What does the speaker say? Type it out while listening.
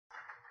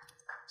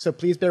So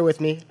please bear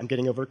with me. I'm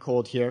getting over a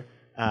cold here.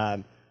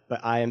 But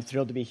I am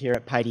thrilled to be here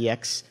at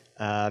PyDX,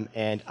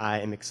 and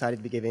I am excited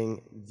to be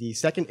giving the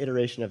second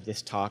iteration of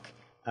this talk,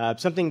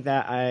 something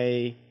that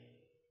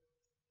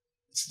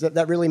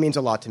that really means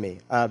a lot to me.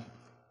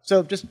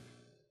 So just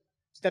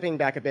stepping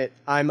back a bit,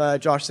 I'm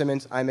Josh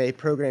Simmons. I'm a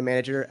program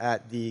manager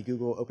at the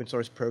Google Open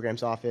Source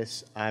Programs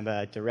Office. I'm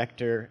a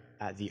director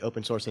at the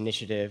Open Source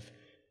Initiative,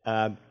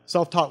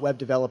 self-taught web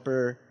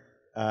developer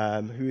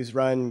who's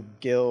run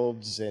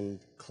guilds and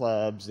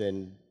clubs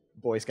and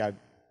Boy Scout,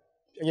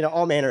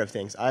 all manner of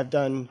things. I've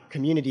done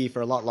community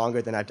for a lot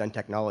longer than I've done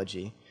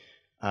technology.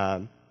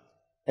 And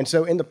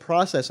so in the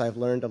process, I've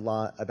learned a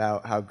lot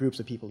about how groups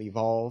of people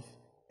evolve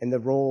and the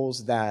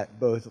roles that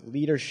both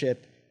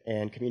leadership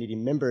and community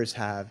members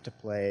have to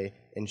play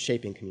in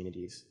shaping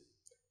communities.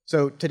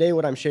 So today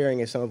what I'm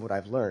sharing is some of what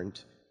I've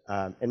learned.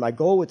 And my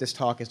goal with this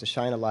talk is to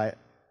shine a light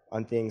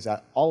on things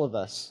that all of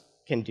us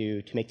can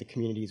do to make the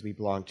communities we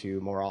belong to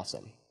more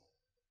awesome.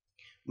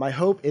 My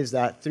hope is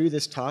that through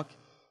this talk,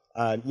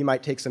 you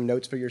might take some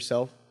notes for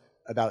yourself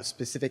about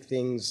specific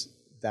things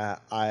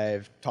that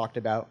I've talked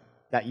about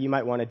that you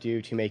might want to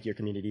do to make your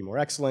community more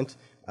excellent,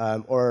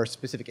 or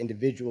specific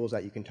individuals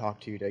that you can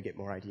talk to get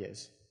more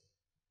ideas.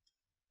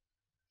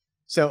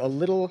 So a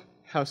little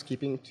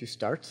housekeeping to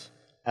start.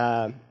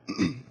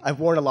 I've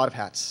worn a lot of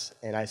hats,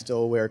 and I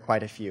still wear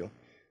quite a few.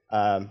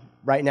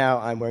 Right now,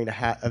 I'm wearing the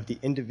hat of the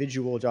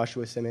individual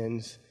Joshua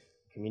Simmons,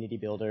 community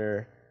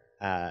builder,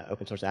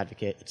 open source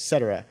advocate,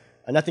 etc.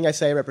 Nothing I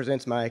say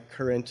represents my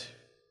current,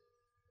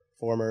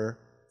 former,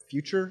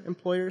 future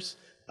employers.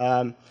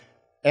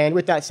 And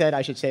with that said,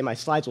 I should say my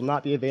slides will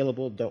not be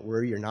available. Don't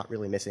worry, you're not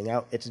really missing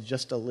out. It's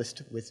just a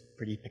list with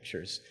pretty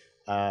pictures.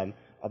 I'll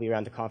be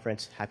around the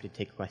conference, happy to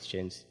take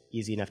questions,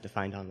 easy enough to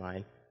find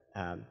online.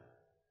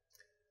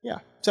 Yeah,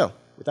 so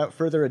without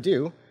further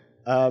ado,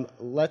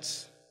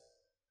 let's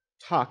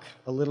talk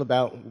a little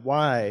about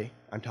why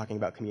I'm talking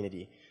about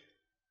community.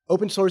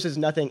 Open source is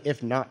nothing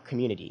if not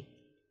community.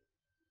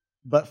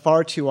 But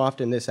far too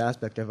often, this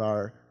aspect of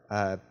our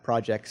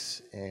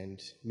projects and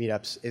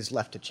meetups is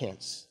left to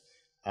chance.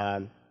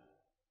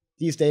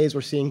 These days,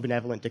 we're seeing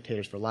benevolent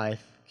dictators for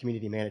life,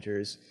 community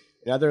managers,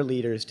 and other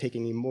leaders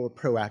taking a more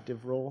proactive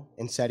role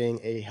in setting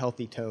a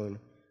healthy tone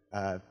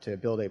to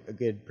build a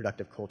good,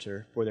 productive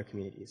culture for their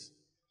communities.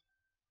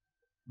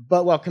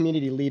 But while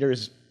community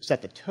leaders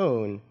set the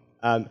tone,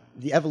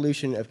 the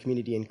evolution of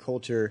community and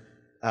culture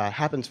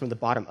happens from the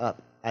bottom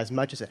up as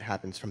much as it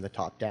happens from the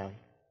top down.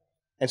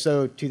 And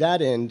so to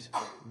that end,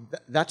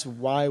 that's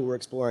why we're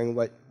exploring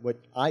what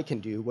I can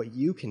do, what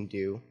you can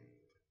do,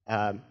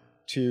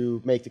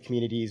 to make the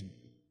communities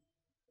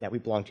that we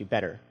belong to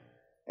better.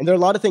 And there are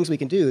a lot of things we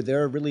can do.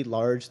 There are really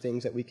large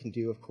things that we can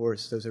do, of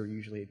course. Those are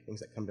usually things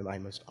that come to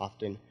mind most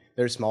often.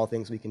 There are small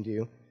things we can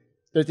do.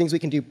 There are things we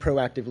can do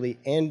proactively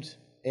and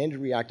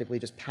reactively,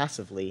 just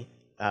passively.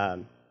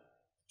 And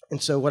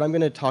so what I'm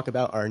going to talk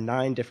about are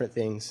 9 different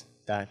things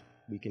that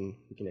we can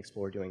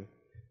explore doing.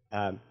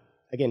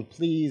 Again,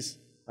 please,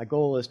 my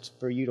goal is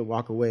for you to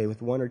walk away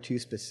with 1 or 2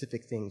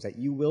 specific things that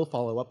you will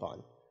follow up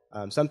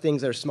on. Some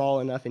things that are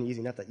small enough and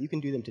easy enough that you can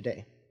do them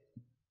today.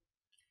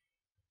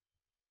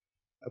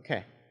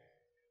 Okay.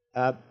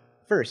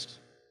 First,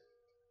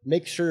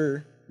 make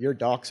sure your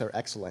docs are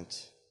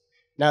excellent.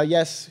 Now,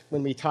 yes,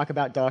 when we talk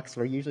about docs,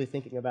 we're usually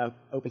thinking about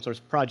open source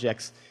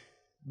projects,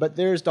 but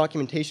there's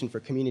documentation for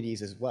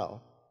communities as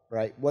well,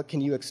 right? What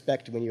can you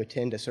expect when you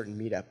attend a certain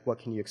meetup? What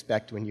can you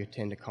expect when you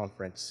attend a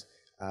conference?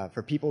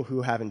 For people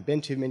who haven't been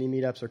to many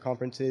meetups or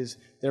conferences,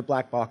 they're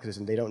black boxes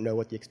and they don't know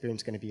what the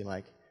experience is going to be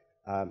like.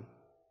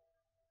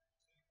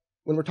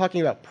 When we're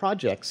talking about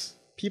projects,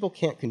 people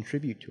can't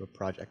contribute to a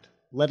project,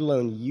 let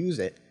alone use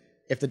it,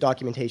 if the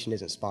documentation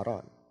isn't spot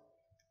on.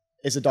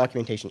 Is the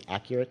documentation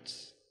accurate?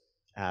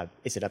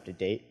 Is it up to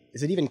date?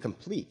 Is it even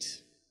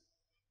complete?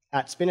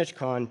 At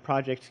SpinachCon,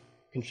 project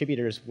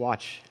contributors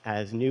watch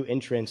as new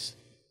entrants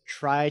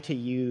try to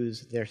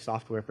use their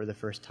software for the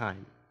first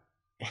time.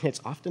 And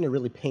it's often a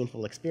really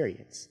painful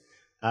experience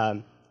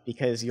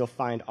because you'll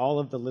find all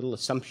of the little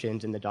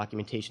assumptions in the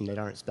documentation that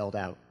aren't spelled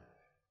out.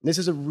 And this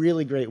is a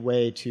really great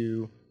way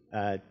to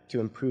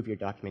improve your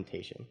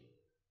documentation.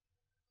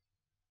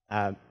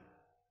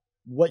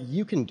 What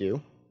you can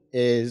do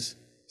is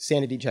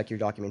sanity check your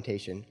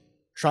documentation.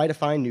 Try to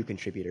find new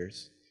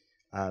contributors,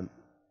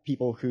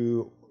 people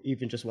who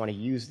even just want to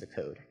use the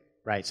code,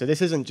 right? So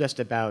this isn't just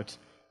about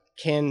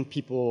can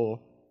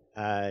people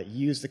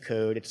use the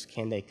code, it's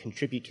can they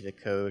contribute to the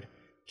code,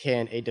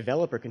 can a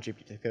developer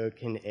contribute to the code,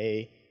 can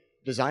a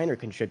designer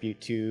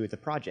contribute to the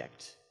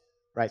project,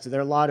 right? So there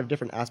are a lot of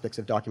different aspects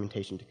of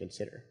documentation to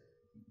consider.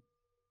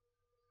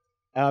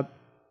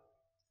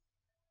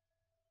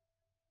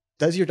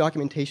 Does your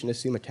documentation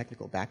assume a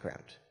technical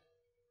background?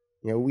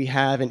 We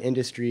have an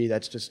industry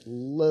that's just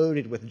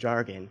loaded with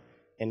jargon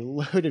and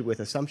loaded with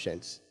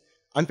assumptions.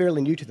 I'm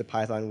fairly new to the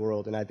Python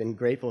world, and I've been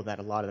grateful that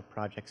a lot of the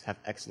projects have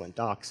excellent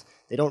docs.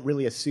 They don't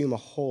really assume a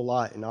whole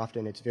lot, and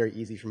often it's very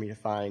easy for me to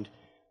find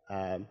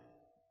a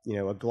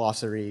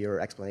glossary or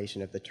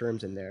explanation of the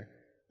terms in there.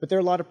 But there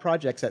are a lot of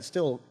projects that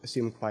still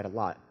assume quite a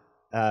lot.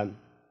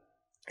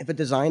 If a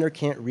designer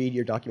can't read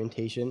your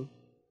documentation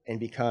and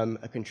become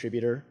a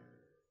contributor,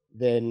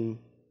 then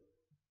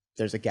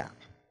there's a gap.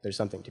 There's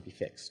something to be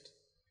fixed.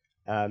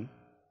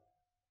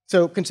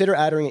 So consider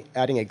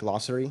adding a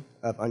glossary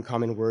of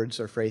uncommon words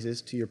or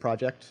phrases to your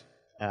project,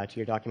 to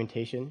your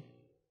documentation.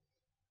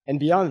 And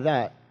beyond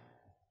that,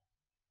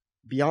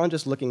 beyond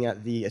just looking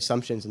at the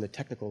assumptions in the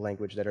technical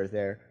language that are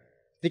there,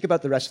 think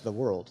about the rest of the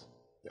world.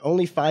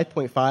 Only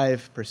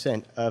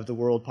 5.5% of the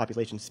world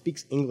population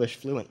speaks English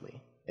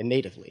fluently and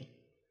natively.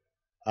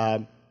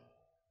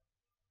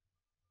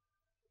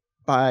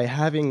 By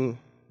having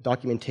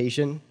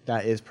documentation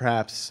that is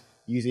perhaps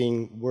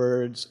using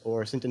words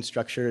or sentence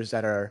structures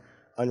that are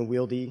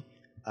unwieldy,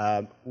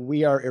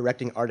 we are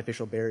erecting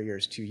artificial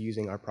barriers to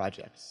using our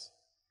projects.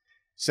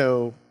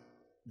 So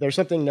there's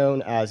something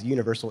known as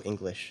universal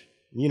English.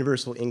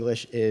 Universal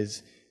English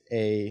is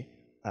a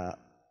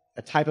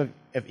type of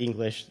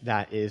English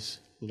that is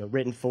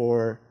written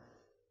for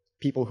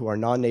people who are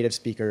non-native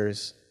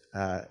speakers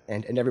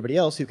and everybody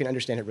else who can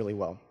understand it really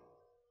well.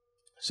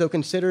 So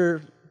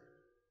consider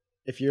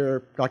if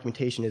your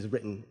documentation is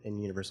written in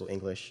universal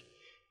English.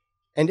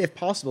 And if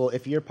possible,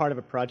 if you're part of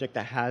a project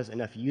that has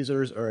enough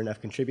users or enough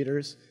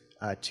contributors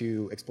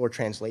to explore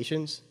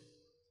translations,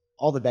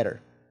 all the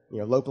better.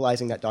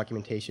 Localizing that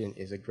documentation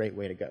is a great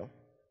way to go.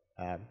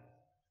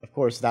 Of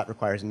course, that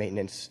requires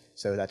maintenance,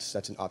 so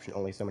that's an option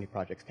only so many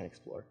projects can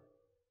explore.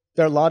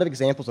 There are a lot of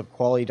examples of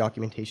quality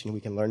documentation we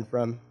can learn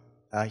from.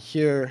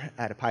 Here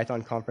at a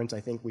Python conference,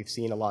 I think we've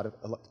seen a lot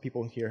of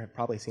people here have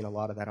probably seen a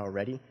lot of that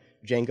already.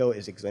 Django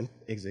is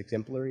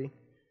exemplary.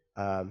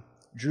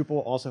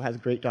 Drupal also has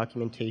great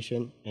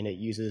documentation, and it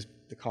uses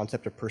the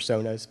concept of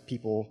personas,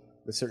 people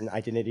with certain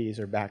identities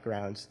or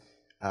backgrounds,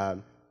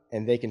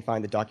 and they can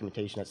find the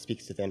documentation that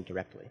speaks to them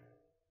directly.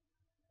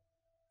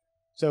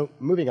 So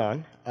moving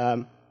on,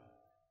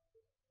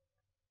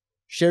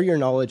 share your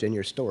knowledge and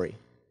your story.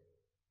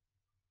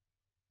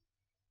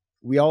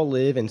 We all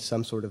live in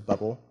some sort of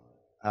bubble.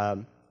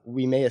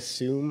 We may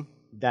assume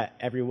that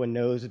everyone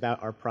knows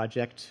about our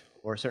project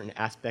or certain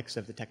aspects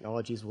of the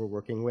technologies we're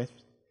working with,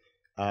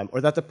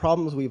 or that the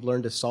problems we've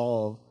learned to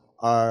solve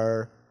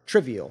are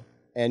trivial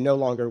and no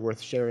longer worth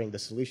sharing the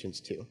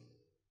solutions to.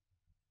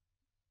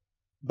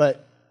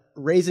 But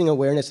raising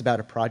awareness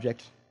about a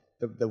project,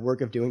 the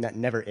work of doing that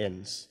never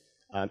ends.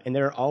 And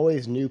there are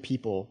always new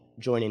people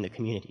joining the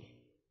community.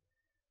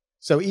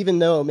 So even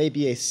though it may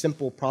be a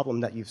simple problem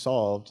that you've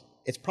solved,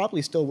 it's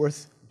probably still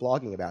worth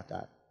blogging about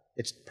that.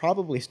 It's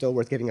probably still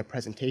worth giving a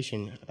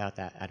presentation about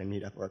that at a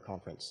meetup or a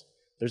conference.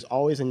 There's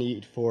always a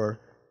need for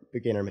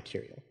beginner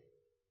material.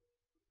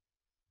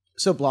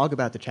 So blog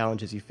about the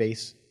challenges you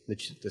face,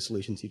 the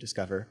solutions you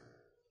discover.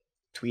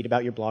 Tweet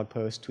about your blog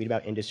posts, tweet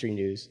about industry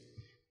news.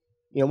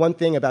 One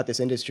thing about this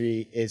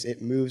industry is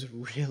it moves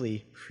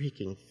really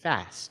freaking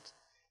fast.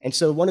 And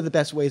so one of the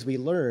best ways we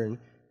learn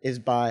is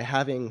by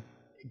having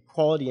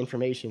quality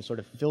information sort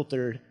of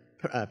filtered,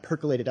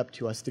 percolated up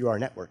to us through our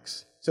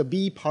networks. So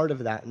be part of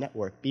that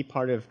network. Be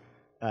part of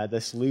the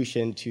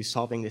solution to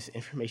solving this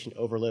information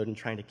overload and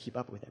trying to keep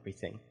up with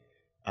everything.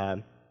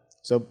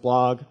 So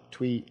blog,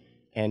 tweet,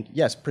 and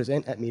yes,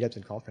 present at meetups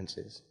and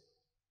conferences.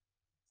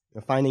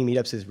 Finding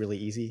meetups is really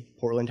easy.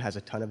 Portland has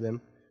a ton of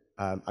them.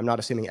 I'm not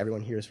assuming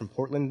everyone here is from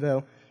Portland,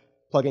 though.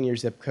 Plug in your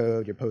zip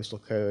code, your postal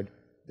code.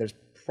 There's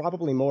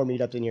probably more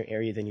meetups in your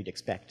area than you'd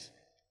expect.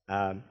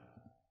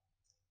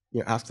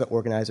 Ask the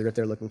organizer if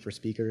they're looking for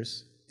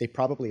speakers. They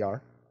probably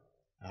are.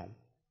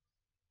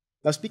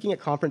 Now, speaking at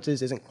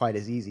conferences isn't quite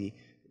as easy.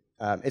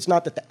 It's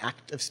not that the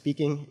act of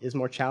speaking is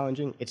more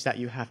challenging. It's that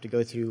you have to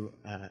go through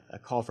a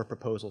call for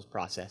proposals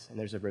process, and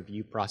there's a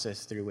review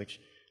process through which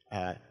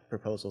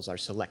proposals are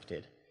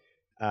selected.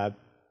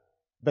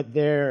 But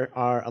there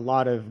are a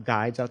lot of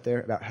guides out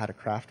there about how to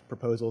craft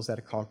proposals that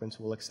a conference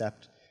will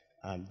accept.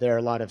 There are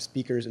a lot of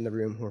speakers in the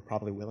room who are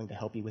probably willing to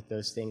help you with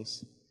those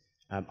things.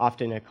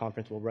 Often a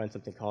conference will run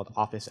something called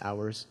office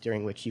hours,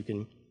 during which you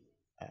can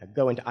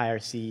go into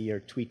IRC or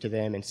tweet to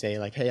them and say,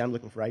 like, hey, I'm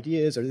looking for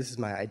ideas, or this is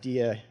my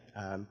idea,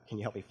 can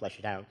you help me flesh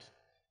it out?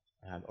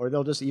 Or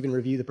they'll just even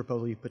review the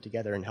proposal you put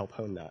together and help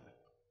hone that.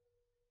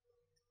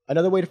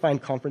 Another way to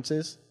find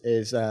conferences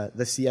is the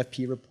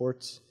CFP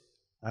reports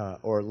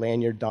or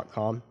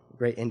lanyard.com,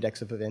 great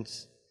index of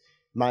events.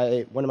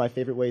 One of my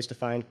favorite ways to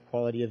find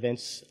quality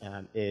events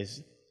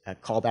is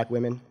Callback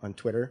Women on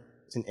Twitter.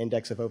 It's an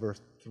index of over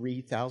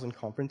 3,000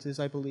 conferences,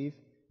 I believe,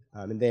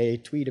 and they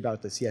tweet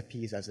about the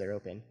CFPs as they're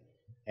open.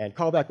 And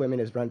Callback Women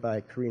is run by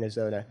Karina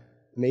Zona,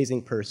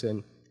 amazing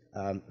person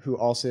who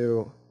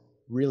also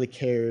really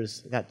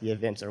cares that the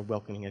events are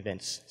welcoming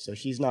events. So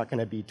she's not going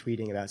to be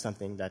tweeting about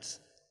something that's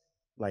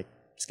like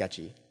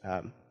sketchy.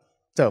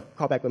 So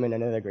Callback Women,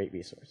 another great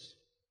resource.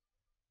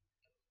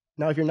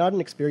 Now, if you're not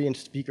an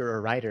experienced speaker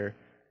or writer,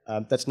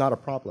 that's not a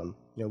problem.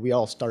 We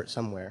all start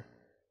somewhere.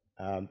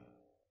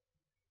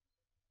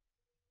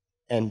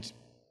 And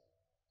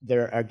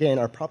there, again,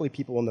 are probably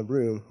people in the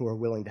room who are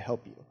willing to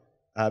help you.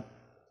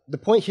 The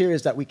point here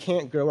is that we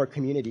can't grow our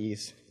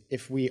communities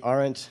if we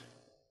aren't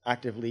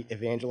actively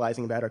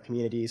evangelizing about our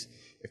communities,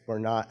 if we're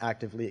not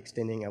actively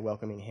extending a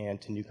welcoming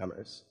hand to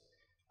newcomers.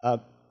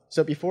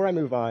 So before I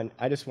move on,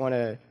 I just want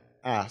to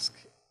ask,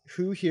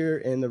 who here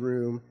in the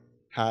room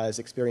has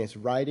experience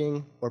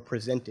writing or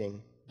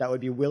presenting that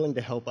would be willing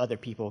to help other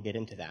people get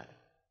into that?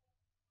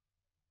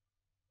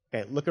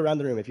 Okay, look around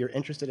the room. If you're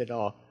interested at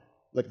all,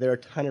 look, there are a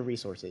ton of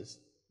resources.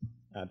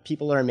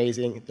 People are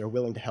amazing. They're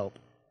willing to help.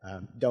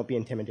 Don't be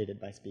intimidated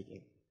by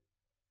speaking.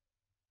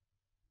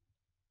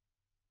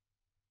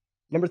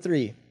 Number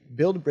 3,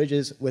 build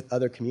bridges with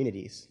other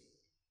communities.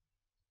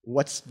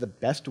 What's the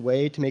best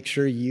way to make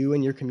sure you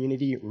and your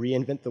community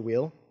reinvent the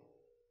wheel?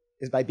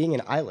 Is by being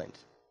an island.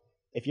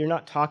 If you're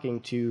not talking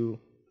to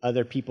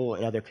other people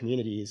in other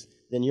communities,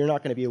 then you're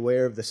not going to be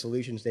aware of the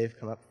solutions they've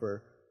come up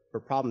for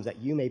problems that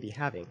you may be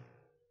having.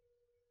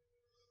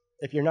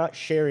 If you're not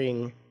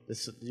sharing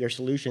your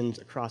solutions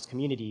across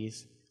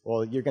communities,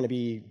 well, you're going to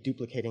be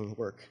duplicating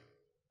work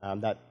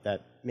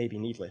that may be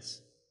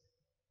needless.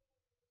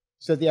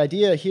 So the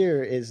idea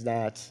here is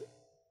that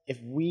if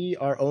we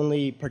are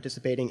only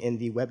participating in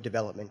the web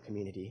development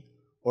community,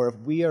 or if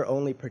we are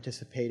only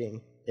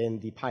participating in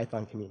the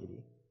Python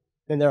community,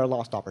 then there are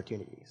lost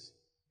opportunities.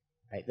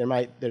 Right?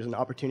 There's an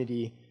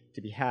opportunity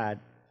to be had,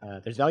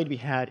 there's value to be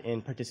had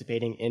in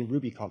participating in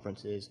Ruby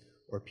conferences,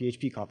 or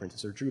PHP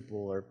conferences, or Drupal,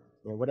 or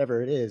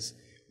whatever it is.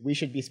 We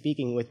should be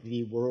speaking with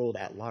the world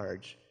at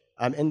large.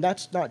 And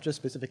that's not just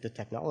specific to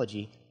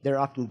technology. There are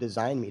often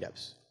design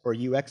meetups or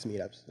UX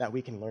meetups that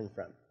we can learn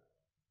from.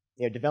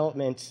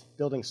 Development,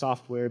 building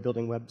software,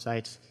 building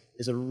websites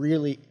is a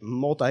really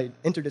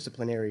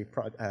interdisciplinary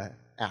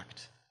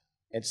act.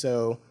 And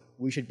so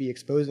we should be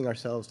exposing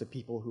ourselves to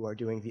people who are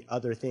doing the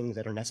other things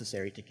that are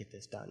necessary to get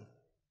this done.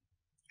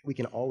 We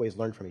can always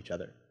learn from each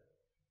other.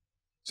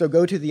 So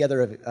go to the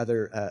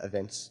other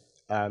events.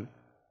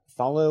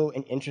 Follow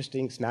an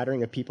interesting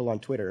smattering of people on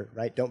Twitter,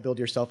 right? Don't build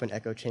yourself an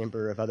echo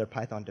chamber of other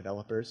Python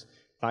developers.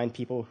 Find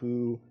people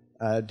who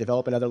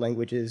develop in other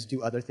languages,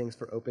 do other things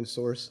for open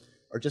source,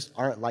 or just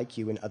aren't like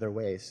you in other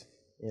ways.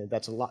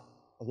 That's a lot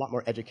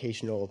more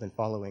educational than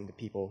following the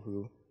people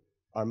who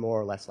are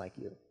more or less like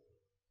you.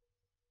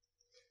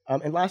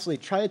 And lastly,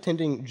 try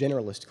attending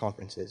generalist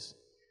conferences,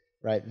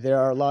 right? There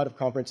are a lot of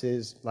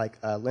conferences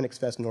like Linux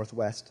Fest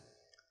Northwest.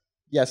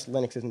 Yes,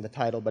 Linux is in the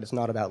title, but it's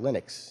not about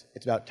Linux.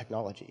 It's about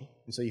technology.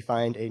 And so you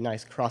find a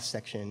nice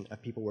cross-section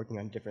of people working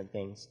on different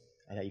things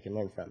that you can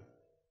learn from.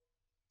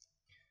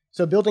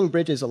 So building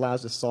bridges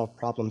allows us to solve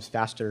problems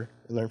faster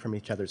and learn from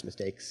each other's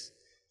mistakes.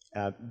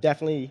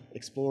 Definitely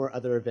explore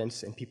other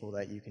events and people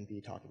that you can be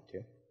talking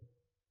to.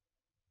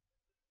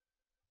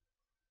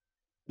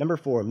 Number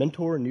 4,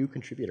 mentor new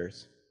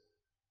contributors.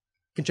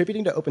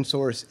 Contributing to open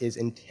source is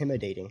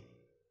intimidating.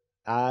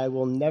 I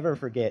will never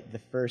forget the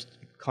first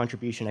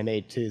contribution I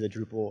made to the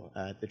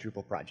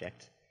Drupal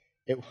project.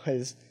 It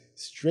was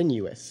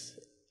strenuous.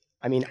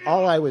 I mean,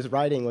 all I was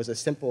writing was a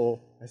simple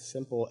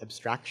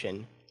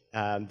abstraction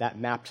that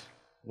mapped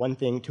one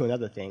thing to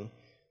another thing,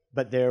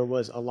 but there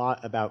was a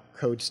lot about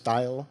code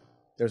style.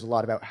 There's a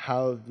lot about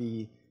how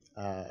the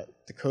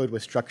code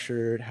was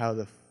structured, how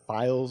the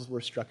files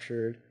were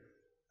structured,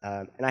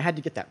 and I had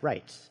to get that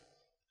right.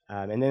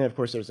 And then, of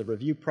course, there's a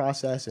review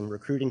process and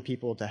recruiting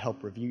people to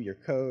help review your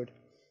code.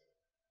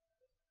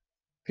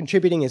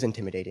 Contributing is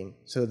intimidating,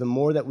 so the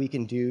more that we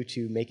can do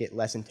to make it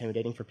less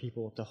intimidating for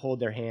people to hold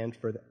their hand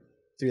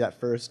through that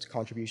first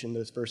contribution,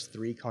 those first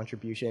 3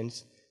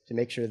 contributions, to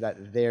make sure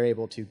that they're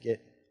able to get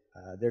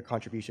their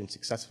contribution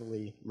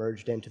successfully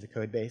merged into the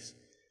code base,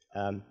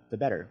 the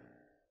better.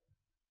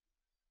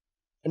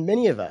 And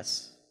many of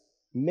us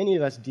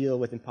deal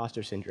with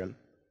imposter syndrome.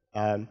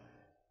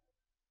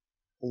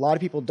 A lot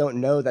of people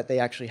don't know that they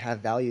actually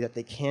have value, that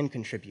they can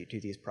contribute to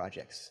these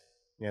projects.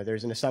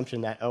 There's an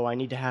assumption that, oh, I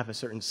need to have a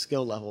certain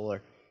skill level,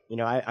 or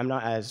I'm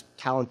not as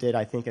talented,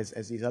 I think,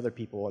 as these other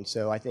people, and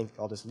so I think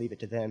I'll just leave it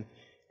to them.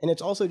 And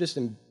it's also just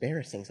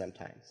embarrassing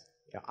sometimes.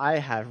 I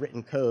have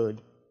written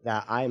code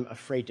that I'm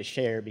afraid to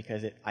share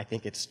because I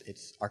think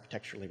it's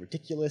architecturally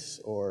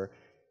ridiculous, or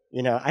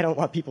I don't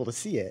want people to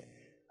see it.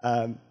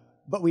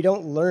 But we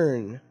don't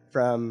learn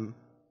from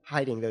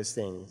hiding those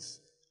things.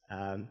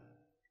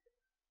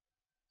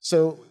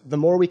 So the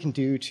more we can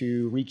do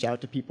to reach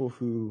out to people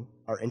who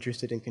are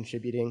interested in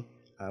contributing,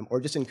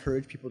 or just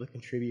encourage people to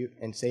contribute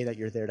and say that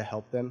you're there to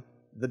help them,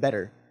 the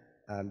better.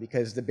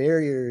 Because the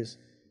barriers,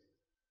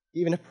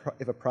 even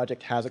if a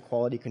project has a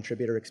quality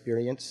contributor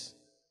experience,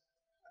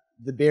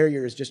 the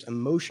barriers just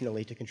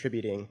emotionally to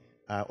contributing,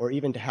 or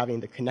even to having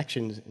the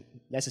connections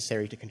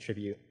necessary to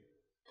contribute,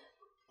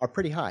 are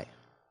pretty high.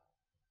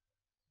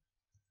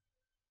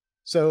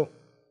 So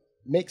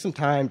make some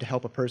time to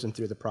help a person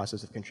through the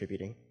process of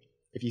contributing.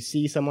 If you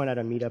see someone at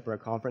a meetup or a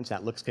conference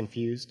that looks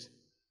confused,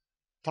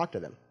 talk to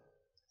them.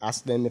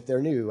 Ask them if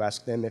they're new.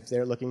 Ask them if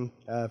they're looking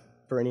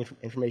for any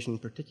information in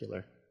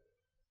particular.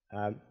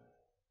 And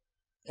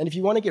if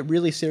you want to get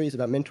really serious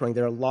about mentoring,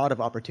 there are a lot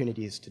of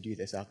opportunities to do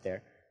this out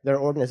there. There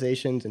are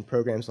organizations and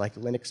programs like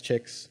Linux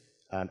Chicks,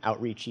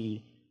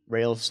 Outreachy,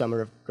 Rails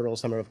Summer of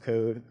Girls Summer of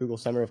Code, Google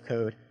Summer of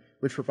Code,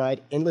 which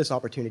provide endless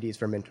opportunities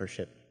for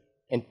mentorship.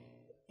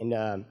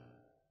 In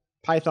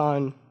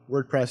Python,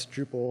 WordPress,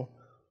 Drupal,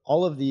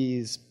 all of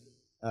these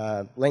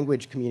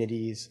language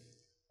communities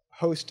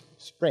host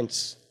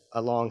sprints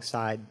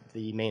alongside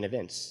the main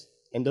events.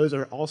 And those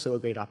are also a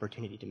great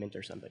opportunity to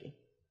mentor somebody.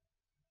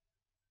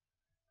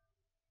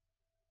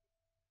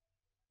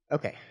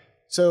 Okay,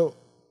 so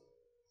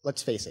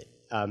let's face it.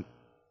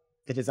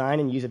 The design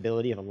and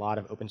usability of a lot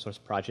of open source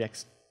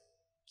projects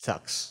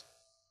sucks.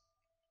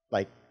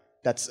 Like,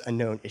 that's a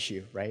known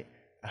issue, right?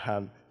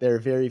 There are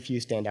very few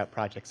standout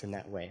projects in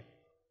that way.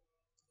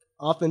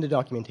 Often the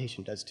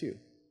documentation does too.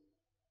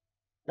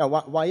 Now,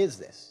 why is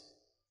this?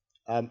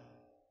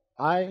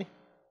 I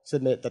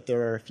submit that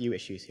there are a few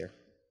issues here.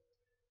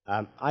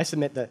 I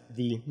submit that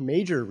the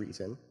major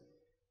reason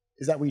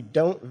is that we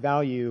don't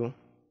value,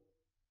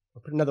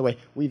 or put another way,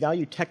 we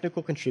value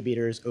technical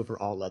contributors over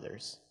all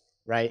others,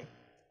 right?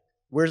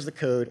 Where's the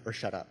code or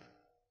shut up,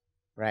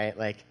 right?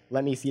 Like,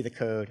 let me see the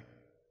code.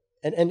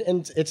 And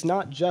it's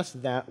not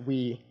just that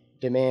we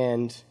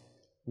demand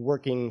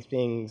working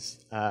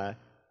things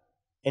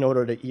in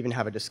order to even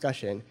have a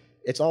discussion.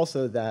 It's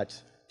also that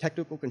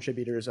technical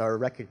contributors are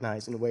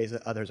recognized in ways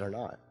that others are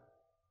not.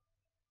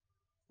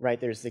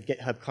 Right? There's the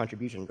GitHub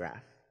contribution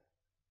graph.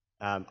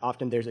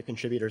 Often there's a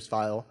contributors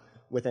file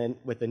with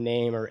the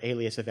name or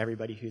alias of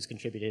everybody who's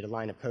contributed a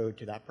line of code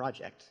to that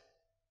project.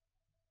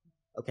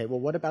 Okay, well,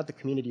 what about the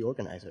community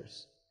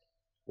organizers?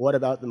 What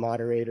about the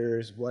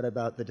moderators? What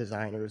about the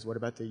designers? What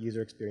about the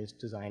user experience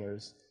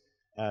designers?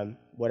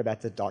 What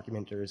about the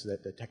documenters,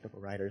 the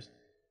technical writers?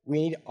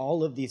 We need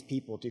all of these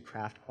people to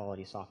craft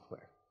quality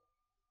software.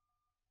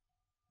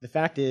 The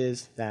fact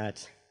is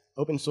that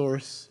open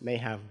source may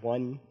have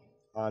one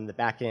on the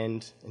back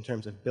end in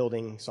terms of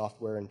building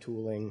software and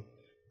tooling,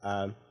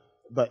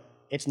 but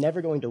it's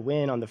never going to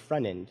win on the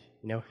front end.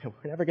 You know,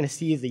 we're never going to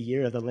see the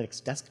year of the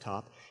Linux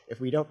desktop if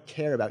we don't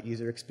care about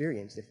user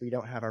experience, if we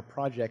don't have our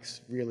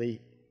projects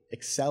really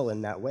excel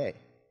in that way.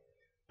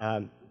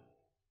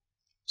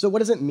 So what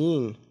does it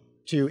mean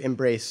to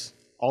embrace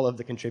all of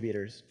the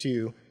contributors,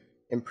 to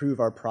improve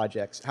our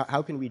projects?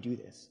 How can we do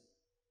this?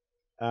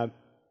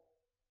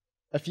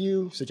 A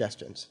few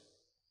suggestions.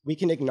 We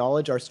can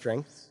acknowledge our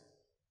strengths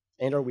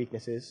and our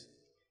weaknesses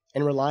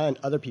and rely on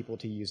other people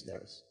to use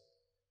those.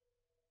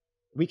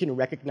 We can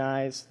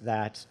recognize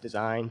that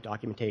design,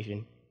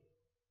 documentation,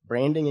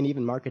 branding, and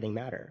even marketing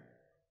matter.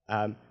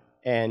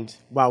 And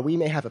while we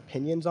may have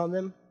opinions on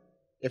them,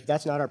 if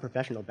that's not our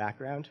professional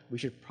background, we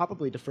should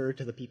probably defer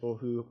to the people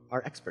who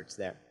are experts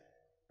there,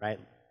 right?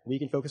 We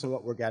can focus on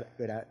what we're good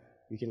at.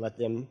 We can let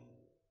them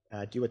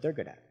do what they're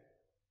good at.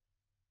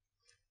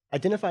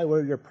 Identify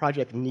where your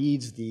project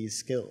needs these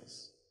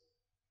skills,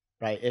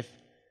 right?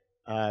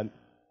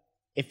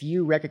 If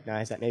you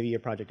recognize that maybe your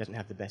project doesn't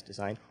have the best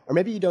design, or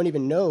maybe you don't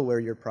even know where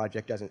your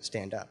project doesn't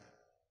stand up,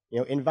 you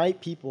know,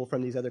 invite people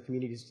from these other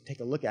communities to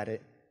take a look at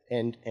it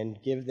and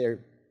give their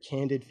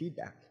candid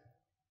feedback,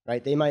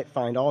 right? They might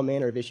find all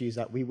manner of issues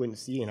that we wouldn't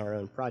see in our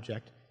own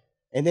project.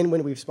 And then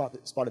when we've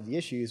spotted the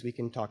issues, we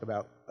can talk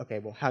about, okay,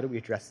 well, how do we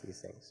address these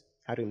things?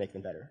 How do we make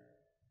them better?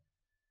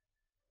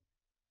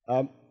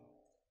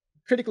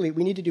 Critically,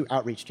 we need to do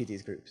outreach to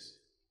these groups.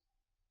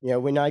 You know,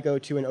 when I go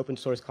to an open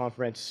source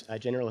conference, a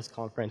generalist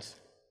conference,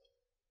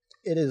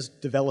 it is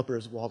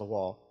developers wall to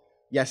wall.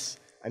 Yes,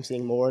 I'm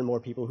seeing more and more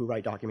people who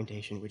write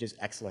documentation, which is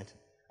excellent.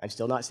 I'm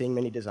still not seeing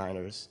many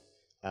designers.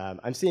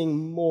 I'm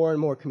seeing more and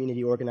more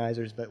community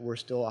organizers, but we're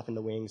still off in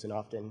the wings, and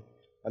often,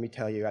 let me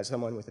tell you, as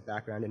someone with a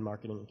background in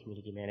marketing and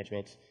community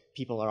management,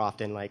 people are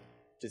often like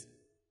just,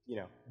 you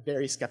know,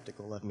 very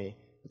skeptical of me.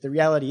 But the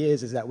reality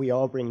is that we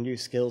all bring new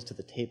skills to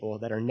the table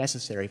that are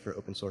necessary for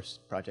open source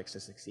projects to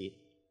succeed.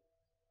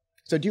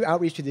 So do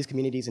outreach to these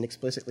communities and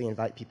explicitly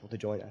invite people to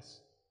join us.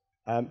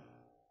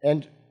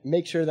 And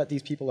make sure that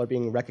these people are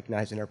being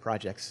recognized in our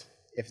projects.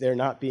 If they're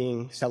not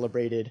being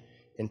celebrated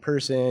in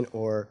person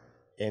or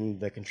in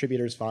the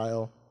contributors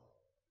file,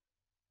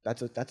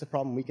 that's a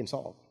problem we can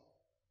solve.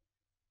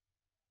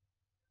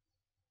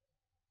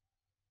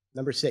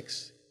 Number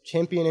 6,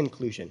 champion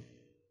inclusion.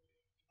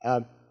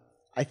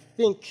 I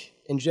think,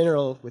 in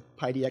general, with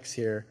PyDX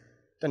here,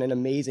 done an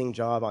amazing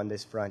job on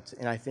this front,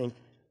 and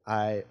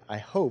I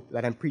hope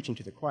that I'm preaching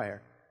to the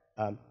choir.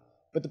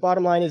 But the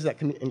bottom line is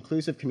that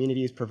inclusive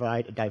communities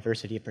provide a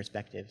diversity of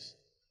perspectives.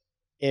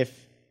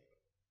 If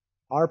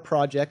our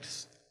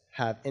projects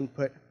have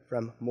input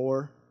from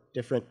more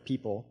different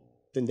people,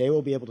 then they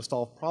will be able to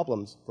solve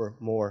problems for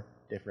more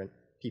different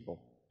people.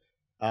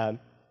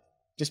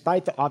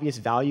 Despite the obvious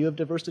value of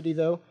diversity,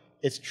 though,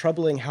 it's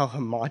troubling how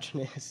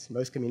homogeneous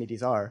most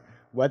communities are,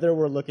 whether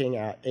we're looking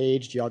at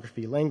age,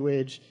 geography,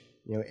 language,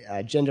 you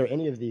know, gender,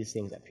 any of these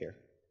things up here.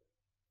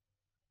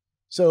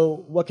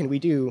 So what can we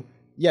do?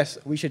 Yes,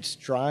 we should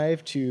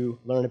strive to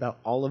learn about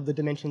all of the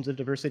dimensions of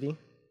diversity,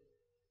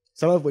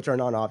 some of which are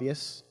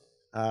non-obvious,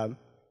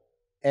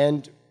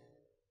 and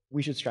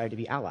we should strive to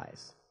be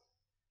allies.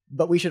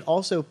 But we should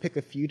also pick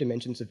a few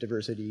dimensions of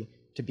diversity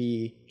to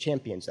be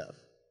champions of.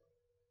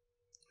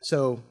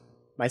 So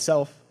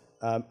myself,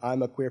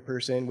 I'm a queer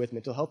person with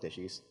mental health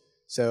issues.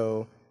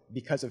 So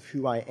because of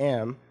who I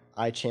am,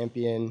 I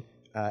champion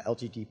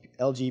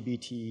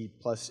LGBT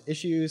plus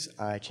issues.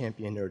 I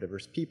champion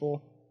neurodiverse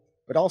people.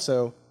 But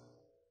also,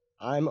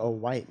 I'm a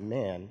white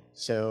man,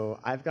 so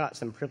I've got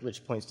some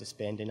privilege points to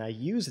spend, and I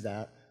use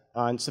that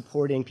on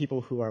supporting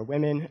people who are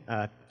women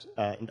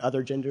and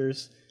other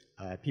genders,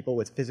 people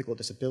with physical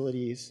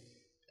disabilities,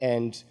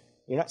 and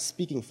you're not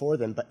speaking for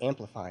them, but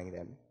amplifying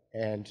them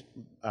and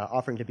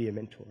offering to be a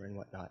mentor and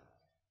whatnot.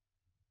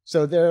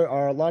 So there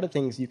are a lot of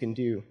things you can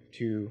do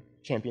to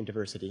champion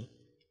diversity.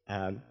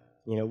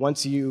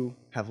 Once you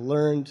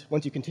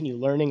continue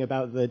learning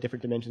about the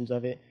different dimensions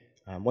of it,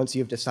 once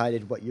you've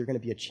decided what you're going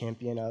to be a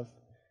champion of,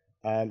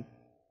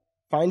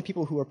 find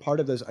people who are part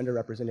of those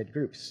underrepresented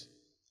groups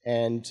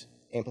and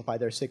amplify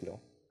their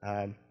signal,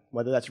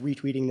 whether that's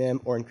retweeting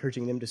them or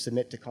encouraging them to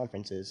submit to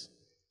conferences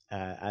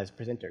as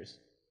presenters.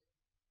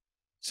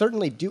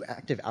 Certainly do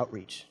active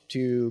outreach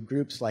to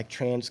groups like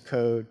Trans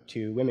Code,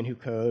 to Women Who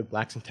Code,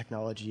 Blacks in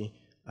Technology.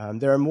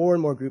 There are more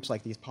and more groups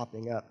like these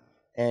popping up,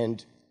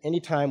 and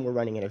anytime we're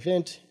running an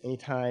event,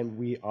 anytime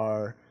we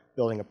are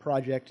building a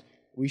project,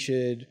 we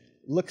should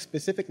look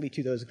specifically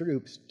to those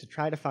groups to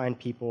try to find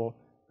people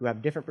who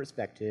have different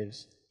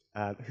perspectives,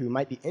 who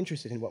might be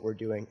interested in what we're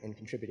doing and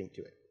contributing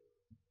to it.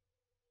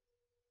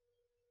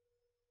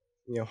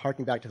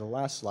 Harking back to the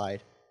last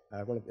slide,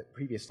 one of the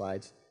previous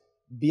slides,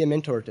 be a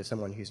mentor to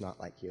someone who's not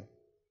like you.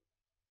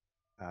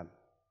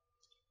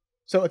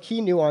 So a key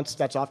nuance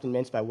that's often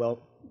missed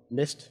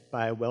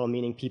by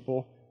well-meaning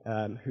people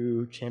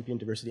who champion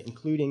diversity,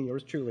 including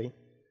yours truly,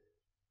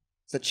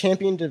 is that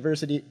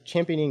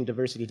championing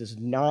diversity does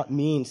not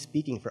mean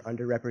speaking for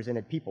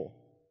underrepresented people.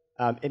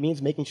 It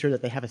means making sure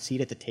that they have a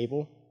seat at the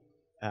table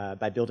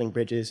by building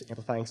bridges,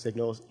 amplifying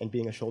signals, and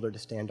being a shoulder to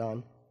stand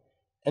on.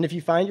 And if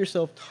you find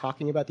yourself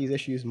talking about these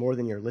issues more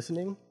than you're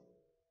listening,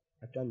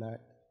 I've done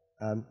that,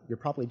 you're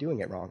probably doing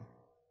it wrong.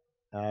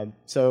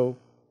 So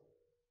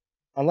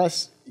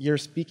unless you're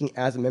speaking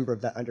as a member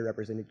of that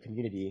underrepresented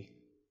community,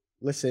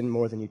 listen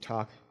more than you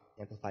talk,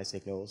 amplify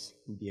signals,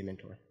 and be a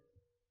mentor.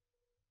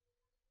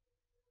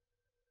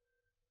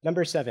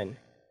 Number 7,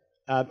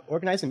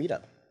 organize a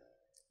meetup.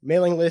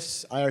 Mailing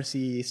lists,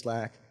 IRC,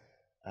 Slack,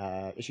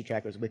 issue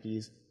trackers,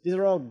 wikis, these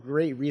are all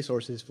great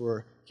resources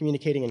for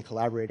communicating and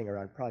collaborating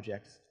around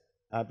projects.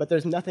 But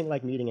there's nothing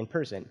like meeting in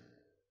person.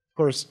 Of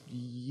course,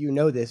 you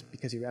know this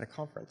because you're at a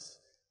conference.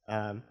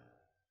 But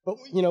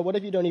what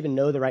if you don't even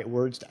know the right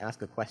words to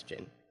ask a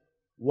question?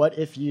 What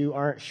if you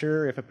aren't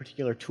sure if a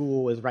particular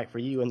tool is right for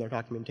you and their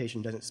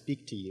documentation doesn't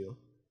speak to you?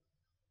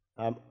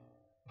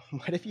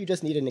 What if you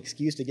just need an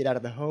excuse to get out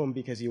of the home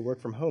because you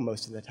work from home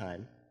most of the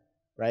time?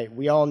 Right?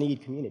 We all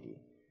need community.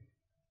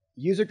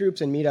 User groups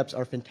and meetups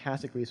are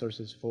fantastic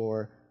resources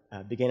for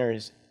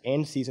beginners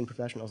and seasoned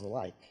professionals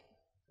alike.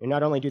 And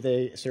not only do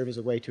they serve as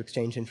a way to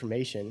exchange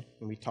information,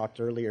 and we talked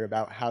earlier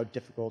about how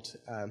difficult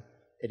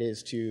it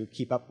is to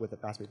keep up with a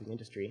fast-moving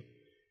industry,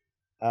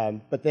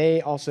 but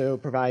they also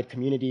provide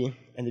community,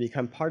 and they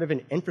become part of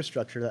an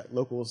infrastructure that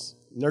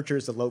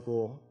nurtures the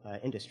local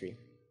industry.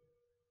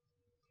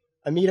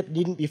 A meetup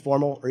needn't be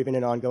formal or even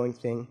an ongoing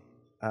thing.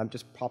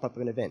 Just pop up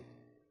an event.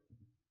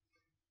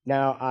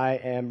 Now, I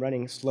am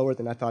running slower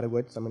than I thought I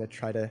would, so I'm going to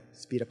try to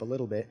speed up a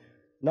little bit.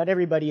 Not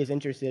everybody is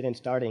interested in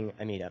starting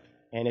a meetup,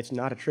 and it's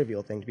not a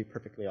trivial thing, to be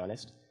perfectly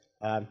honest.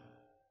 But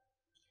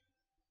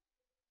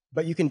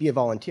you can be a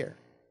volunteer,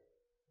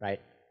 right?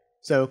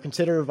 So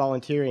consider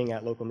volunteering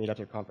at local meetups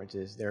or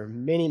conferences. There are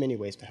many, many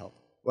ways to help,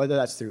 whether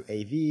that's through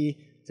AV,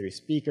 through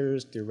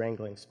speakers, through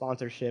wrangling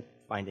sponsorship,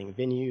 finding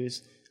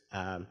venues,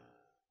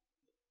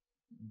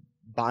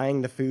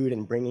 buying the food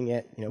and bringing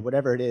it,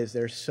 whatever it is.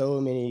 There's so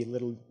many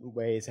little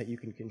ways that you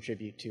can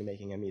contribute to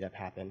making a meetup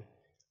happen.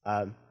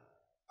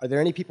 Are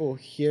there any people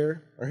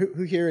here, or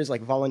who here is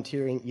like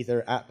volunteering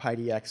either at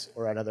PyDX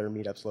or at other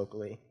meetups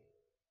locally?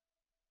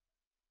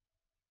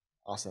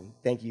 Awesome.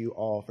 Thank you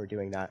all for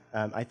doing that.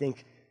 I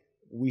think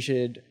we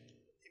should,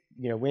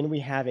 when we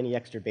have any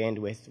extra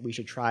bandwidth, we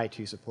should try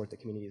to support the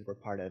communities we're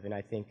part of. And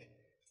I think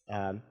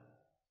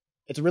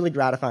it's a really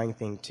gratifying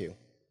thing too.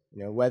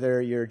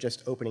 Whether you're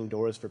just opening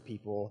doors for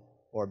people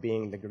or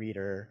being the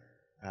greeter,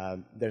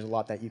 there's a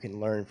lot that you can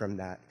learn from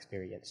that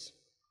experience.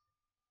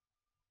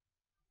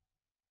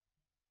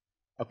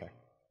 Okay.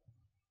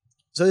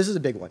 So this is a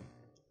big one.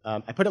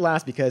 I put it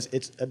last because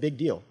it's a big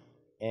deal,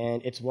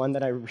 and it's one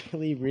that I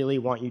really, really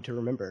want you to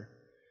remember.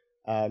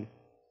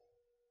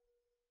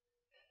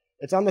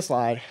 It's on the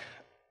slide.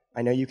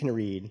 I know you can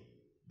read,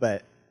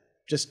 but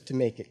just to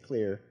make it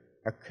clear,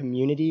 our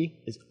community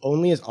is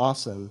only as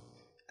awesome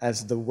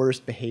as the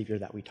worst behavior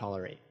that we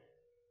tolerate.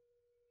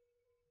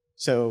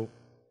 So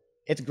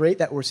it's great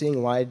that we're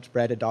seeing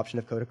widespread adoption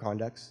of codes of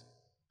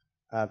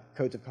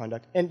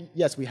conduct. And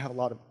yes, we have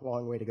a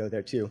long way to go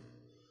there too.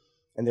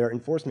 And there are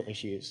enforcement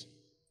issues.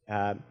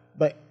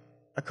 But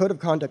a code of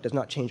conduct does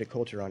not change a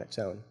culture on its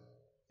own.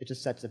 It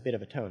just sets a bit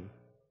of a tone.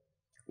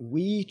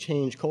 We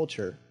change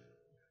culture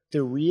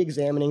through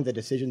re-examining the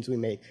decisions we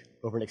make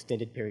over an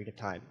extended period of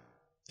time.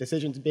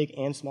 Decisions big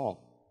and small,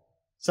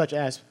 such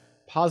as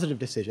positive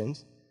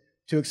decisions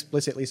to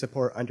explicitly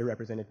support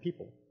underrepresented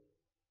people,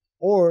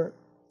 or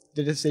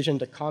the decision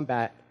to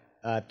combat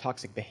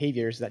toxic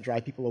behaviors that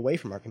drive people away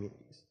from our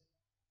communities.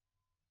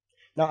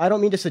 Now, I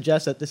don't mean to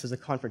suggest that this is a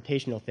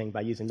confrontational thing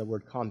by using the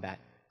word combat.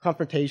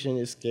 Confrontation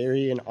is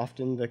scary and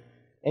often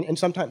and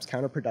sometimes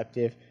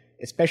counterproductive,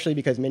 especially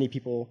because many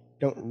people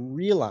don't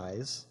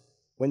realize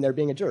when they're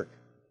being a jerk.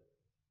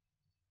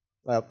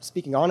 Well,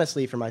 speaking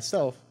honestly for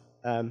myself,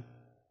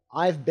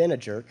 I've been a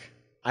jerk,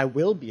 I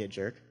will be a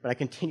jerk, but I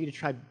continue to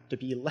try to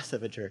be less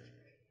of a jerk.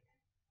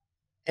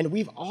 And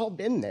we've all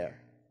been there.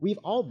 We've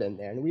all been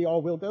there, and we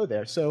all will go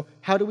there. So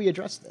how do we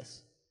address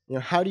this?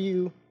 How do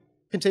you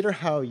consider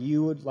how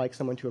you would like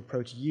someone to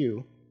approach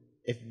you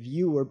if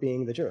you were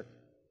being the jerk?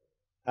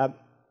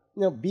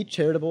 Be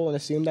charitable and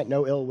assume that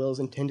no ill will is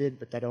intended,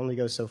 but that only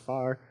goes so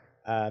far.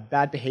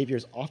 Bad behavior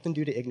is often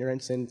due to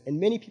ignorance, and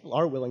many people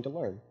are willing to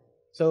learn.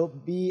 So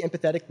be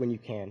empathetic when you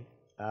can.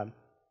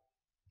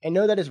 And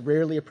know that it's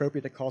rarely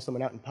appropriate to call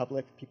someone out in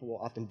public. People will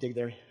often dig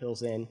their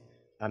heels in.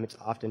 It's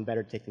often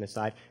better to take them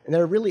aside. And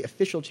there are really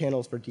official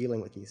channels for dealing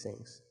with these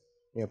things.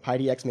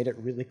 PyDX made it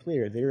really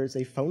clear. There is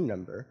a phone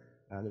number.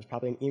 There's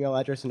probably an email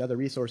address and other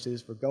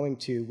resources for going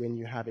to when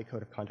you have a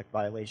code of conduct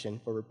violation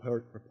for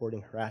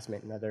reporting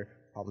harassment and other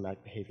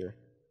problematic behavior.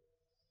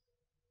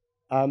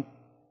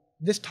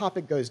 This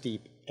topic goes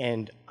deep,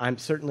 and I'm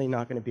certainly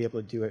not going to be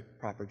able to do it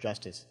proper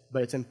justice,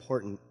 but it's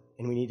important,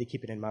 and we need to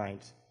keep it in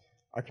mind.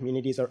 Our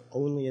communities are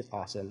only as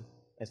awesome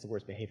as the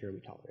worst behavior we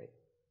tolerate.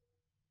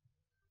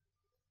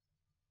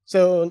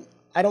 So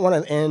I don't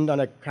want to end on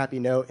a crappy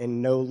note,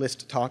 and no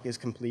list talk is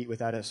complete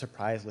without a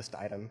surprise list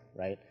item,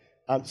 right?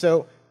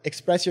 So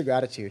express your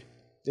gratitude.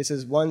 This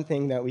is one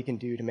thing that we can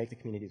do to make the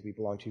communities we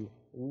belong to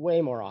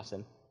way more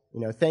awesome.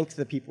 Thank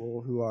the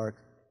people who are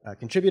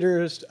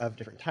contributors of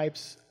different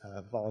types,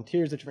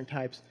 volunteers of different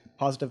types.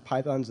 Positive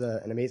Python's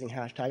an amazing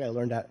hashtag I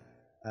learned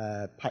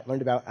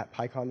about at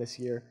PyCon this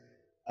year.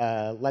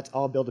 Let's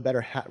All Build a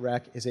Better Hat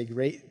Rack is a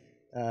great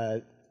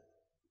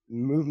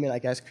movement, I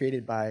guess,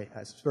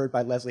 spurred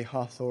by Leslie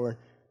Hawthorne,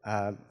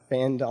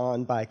 fanned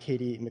on by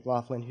Katie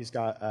McLaughlin, who's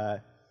got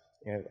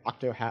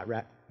Octo Hat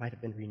Rack, might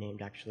have been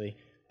renamed actually.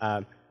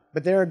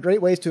 But there are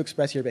great ways to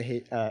express your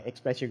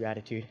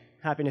gratitude.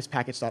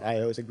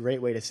 Happinesspackets.io is a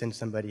great way to send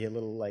somebody a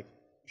little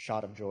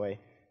shot of joy.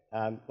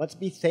 Let's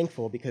be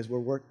thankful because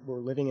we're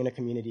living in a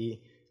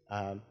community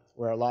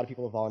where a lot of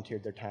people have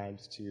volunteered their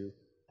times to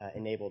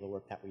enable the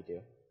work that we do.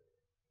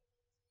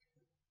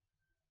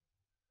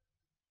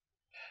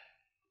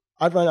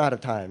 I've run out of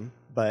time,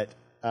 but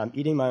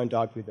eating my own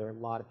dog food, there are a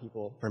lot of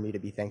people for me to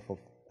be thankful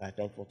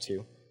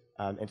to.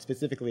 And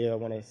specifically, I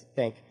want to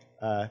thank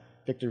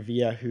Victor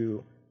Villa,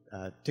 who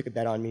took a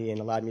bet on me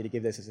and allowed me to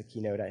give this as a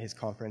keynote at his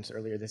conference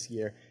earlier this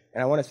year.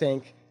 And I want to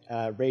thank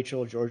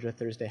Rachel, Georgia,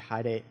 Thursday,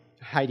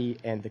 Heidi,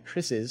 and the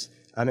Chris's,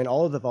 and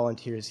all of the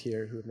volunteers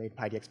here who have made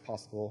PyDX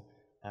possible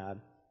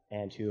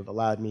and who have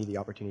allowed me the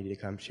opportunity to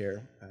come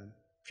share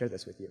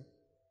this with you.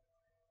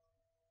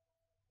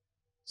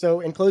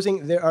 So in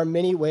closing, there are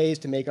many ways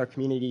to make our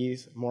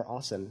communities more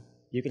awesome.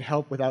 You can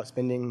help without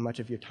spending much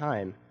of your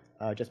time,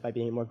 just by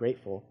being more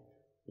grateful.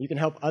 You can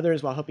help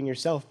others while helping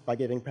yourself by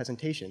giving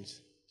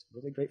presentations. It's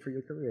really great for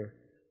your career.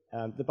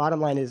 The bottom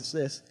line is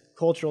this: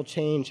 cultural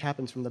change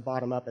happens from the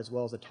bottom up as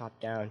well as the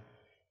top down.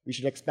 We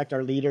should expect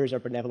our leaders, our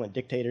benevolent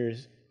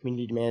dictators,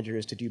 community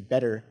managers to do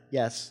better,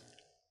 yes,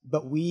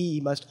 but we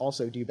must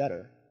also do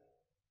better.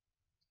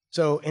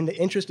 So in the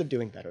interest of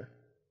doing better,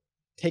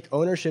 take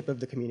ownership of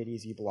the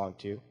communities you belong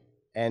to,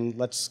 and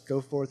let's go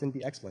forth and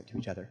be excellent to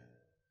each other.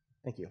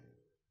 Thank you.